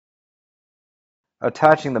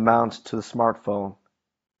Attaching the mount to the smartphone.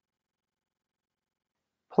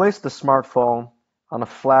 Place the smartphone on a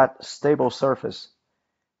flat, stable surface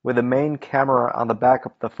with the main camera on the back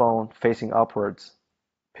of the phone facing upwards.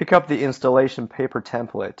 Pick up the installation paper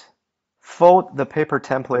template. Fold the paper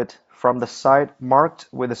template from the side marked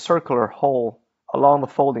with a circular hole along the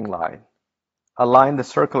folding line. Align the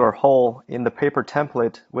circular hole in the paper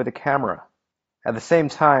template with the camera. At the same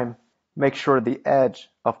time, make sure the edge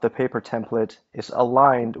of the paper template is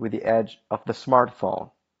aligned with the edge of the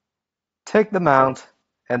smartphone. Take the mount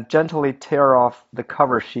and gently tear off the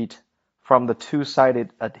cover sheet from the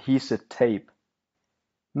two-sided adhesive tape.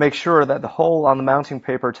 Make sure that the hole on the mounting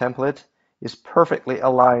paper template is perfectly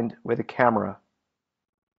aligned with the camera.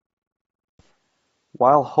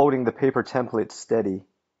 While holding the paper template steady,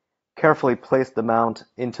 carefully place the mount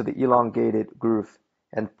into the elongated groove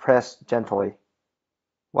and press gently.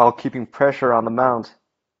 While keeping pressure on the mount,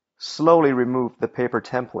 slowly remove the paper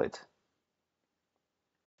template.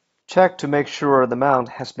 Check to make sure the mount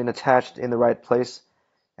has been attached in the right place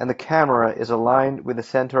and the camera is aligned with the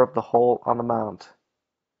center of the hole on the mount.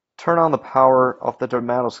 Turn on the power of the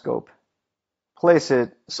dermatoscope. Place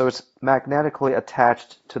it so it's magnetically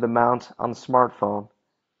attached to the mount on the smartphone.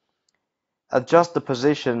 Adjust the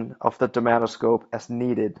position of the dermatoscope as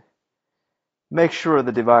needed. Make sure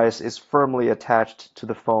the device is firmly attached to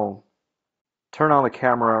the phone. Turn on the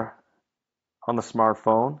camera on the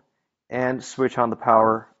smartphone and switch on the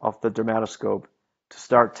power of the dermatoscope to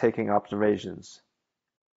start taking observations.